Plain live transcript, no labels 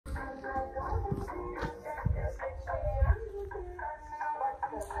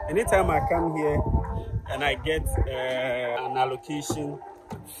Anytime I come here and I get an allocation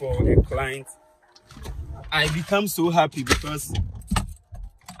for a client, I become so happy because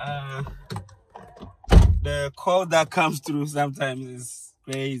the call that comes through sometimes is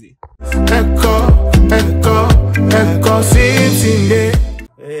crazy. Ekow, Simpson.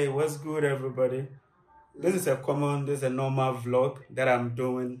 Hey, what's good, everybody? This is a normal vlog that I'm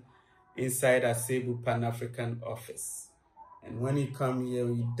doing inside Asebu Pan-African office. And when you come here,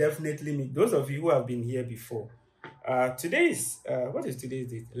 you definitely meet those of you who have been here before. Today is, what is today's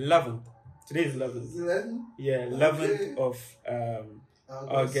date? 11th. Today is 11th. 11? Yeah, 11th of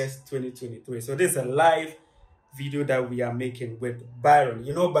August 2023. So this is a live video that we are making with Byron.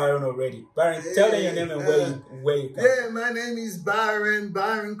 You know Byron already. Byron, tell them your name and where you come. Yeah, my name is Byron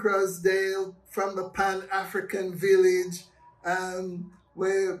Crossdale from the Pan-African village.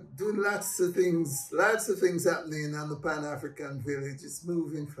 We're doing lots of things happening on the Pan-African village. It's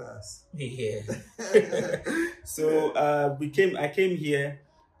moving fast. Yeah. So I came here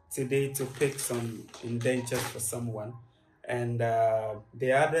today to pick some indentures for someone, and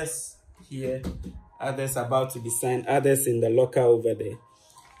the others here, others about to be signed, others in the locker over there.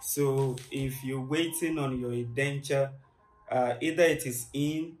 So if you're waiting on your indenture, either it is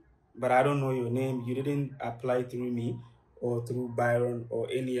in, but I don't know your name, you didn't apply through me or through Byron or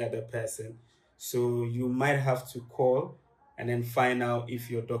any other person. So you might have to call and then find out if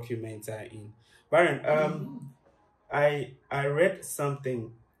your documents are in. Byron, I read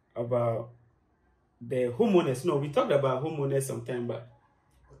something about the homeowners. No, we talked about homeowners sometime back.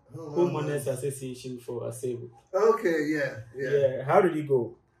 Homeowners Association for Asebu. Okay, yeah. How did it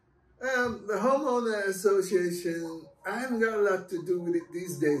go? The homeowner association, I haven't got a lot to do with it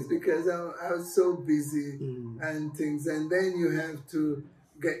these days because I was so busy and things, and then you have to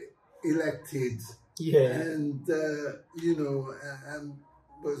get elected. Yeah. And you know, I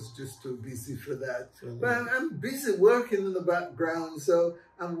was just too busy for that. But I'm busy working in the background, so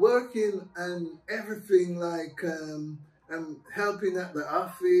I'm working and everything, like I'm helping at the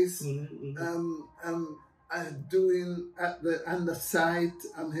office. I'm doing on the site,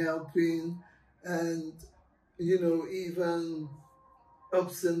 I'm helping, and you know, even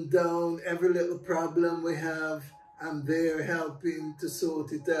ups and downs, every little problem we have, I'm there helping to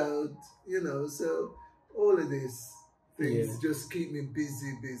sort it out, you know. So all of these things just keep me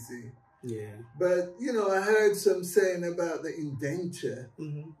busy. Yeah. But you know, I heard some saying about the indenture,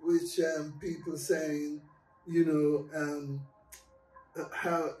 which people saying, you know,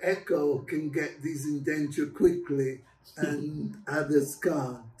 how Ekow can get these indenture quickly and others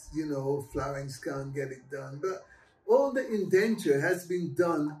can't, you know, Florence can't get it done. But all the indenture has been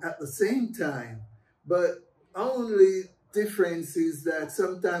done at the same time, but only difference is that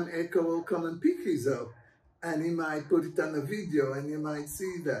sometimes Ekow will come and pick his up and he might put it on a video and you might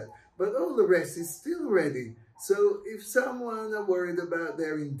see that. But all the rest is still ready. So if someone are worried about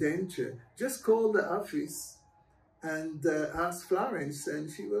their indenture, just call the office and ask Florence, and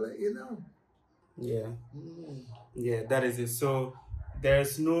she will let you know. Yeah. Yeah, that is it. So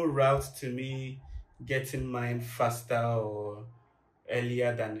there's no route to me getting mine faster or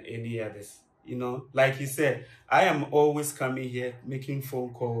earlier than any others. You know, like you said, I am always coming here making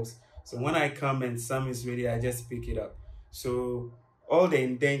phone calls. So when I come and some is ready, I just pick it up. So all the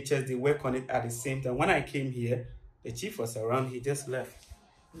indentures, they work on it at the same time. When I came here, the chief was around, he just left.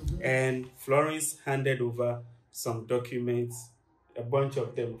 And Florence handed over some documents, a bunch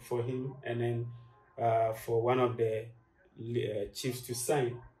of them for him, and then for one of the chiefs to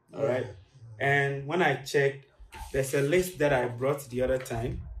sign. All right. And when I checked, there's a list that I brought the other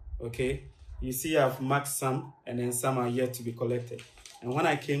time. Okay. You see, I've marked some, and then some are yet to be collected. And when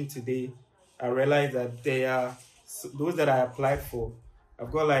I came today, I realized that they are those that I applied for.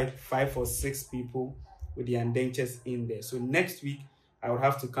 I've got like 5 or 6 people with the indentures in there. So next week, I would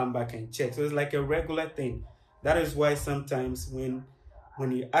have to come back and check. So it's like a regular thing. That is why sometimes when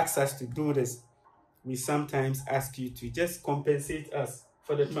you ask us to do this, we sometimes ask you to just compensate us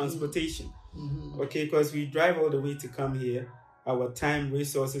for the transportation. Okay, because we drive all the way to come here, our time,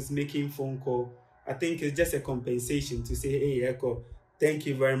 resources, making phone call. I think it's just a compensation to say, hey, Ekow, thank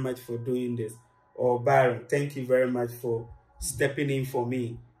you very much for doing this. Or Byron, thank you very much for stepping in for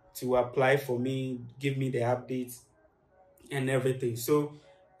me, to apply for me, give me the updates and everything. So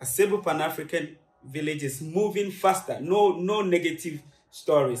Asebu Pan-African village is moving faster. No negative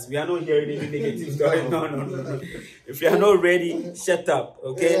stories. We are not hearing any negative stories. No. If you are not ready, shut up.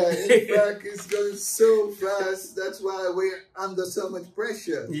 Okay. Yeah, in fact, it's going so fast. That's why we're under so much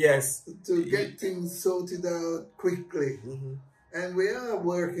pressure. Yes. To get things sorted out quickly. And we are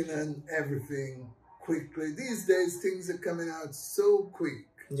working on everything quickly. These days, things are coming out so quick.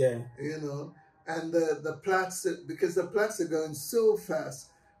 Yeah. You know, and the plots, because the plots are going so fast,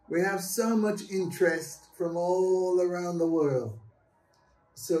 we have so much interest from all around the world.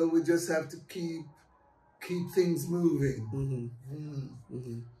 So we just have to keep things moving.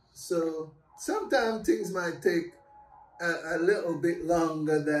 So sometimes things might take a little bit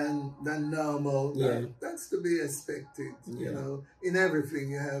longer than normal. Yeah. That's to be expected. You know, in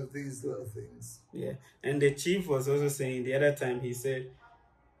everything you have these little things. Yeah. And the chief was also saying the other time, he said,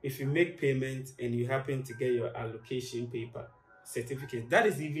 if you make payment and you happen to get your allocation paper certificate, that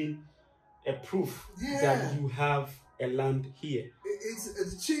is even a proof that you have a land here. It's,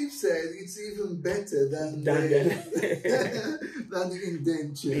 the chief said it's even better than the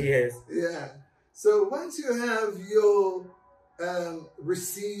indenture. Yes. Yeah. So once you have your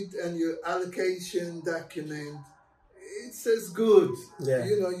receipt and your allocation document, it's as good. Yeah.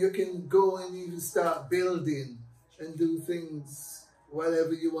 You know, you can go and even start building and do things,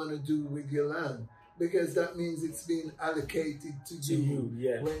 whatever you want to do with your land, because that means it's been allocated to you.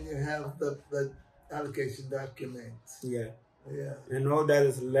 When you have the allocation document. Yeah. Yeah. And all that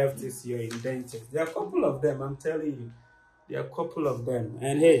is left is your indentures. There are a couple of them, I'm telling you. There are a couple of them.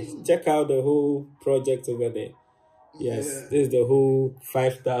 And hey, check out the whole project over there. Yes, this is the whole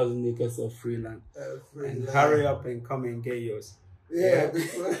 5,000 acres of free land. And hurry up and come and get yours. Yeah,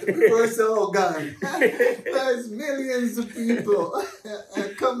 before it's all gone. There's millions of people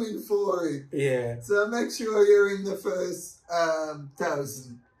coming for it. Yeah. So make sure you're in the first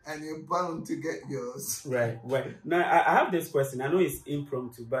 1,000. And you're bound to get yours. Right. Well, now I have this question. I know it's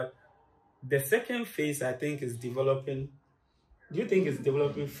impromptu, but the second phase, I think, is developing. Do you think it's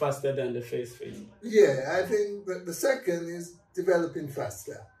developing faster than the first phase? Yeah, I think that the second is developing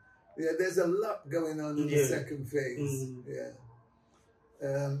faster. Yeah, there's a lot going on in the second phase.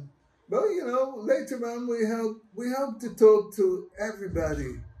 Yeah. But you know, later on we hope to talk to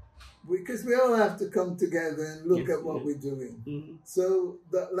everybody, because we all have to come together and look at what we're doing. So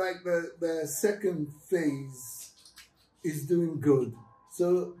the second phase is doing good.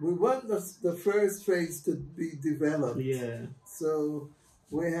 So we want the first phase to be developed. Yeah. So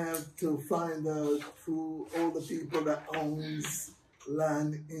we have to find out who all the people that owns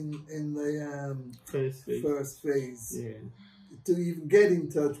land in the first phase. Yeah. To even get in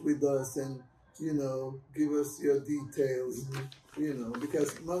touch with us and, you know, give us your details. You know,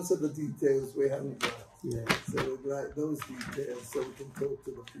 because most of the details we haven't got. Yeah. So we'd like those details so we can talk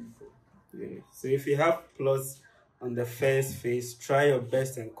to the people. Yeah. So if you have plots on the first phase, try your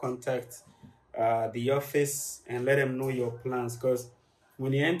best and contact the office and let them know your plans. Because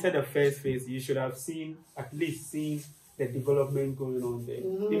when you enter the first phase, you should have at least seen the development going on there.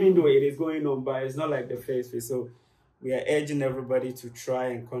 Even though it is going on, but it's not like the first phase. So we are urging everybody to try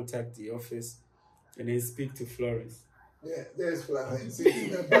and contact the office and then speak to Florence. Yeah, there's Florence.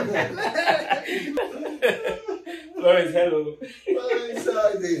 Florence, hello.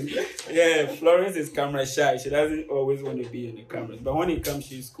 Florence, yeah, Florence is camera shy. She doesn't always want to be in the cameras. But when it comes,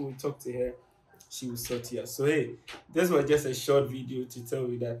 she's cool. Talk to her. She will sort you out. So, hey, this was just a short video to tell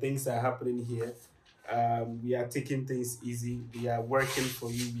you that things are happening here. We are taking things easy. We are working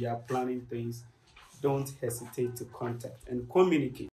for you. We are planning things. Don't hesitate to contact and communicate.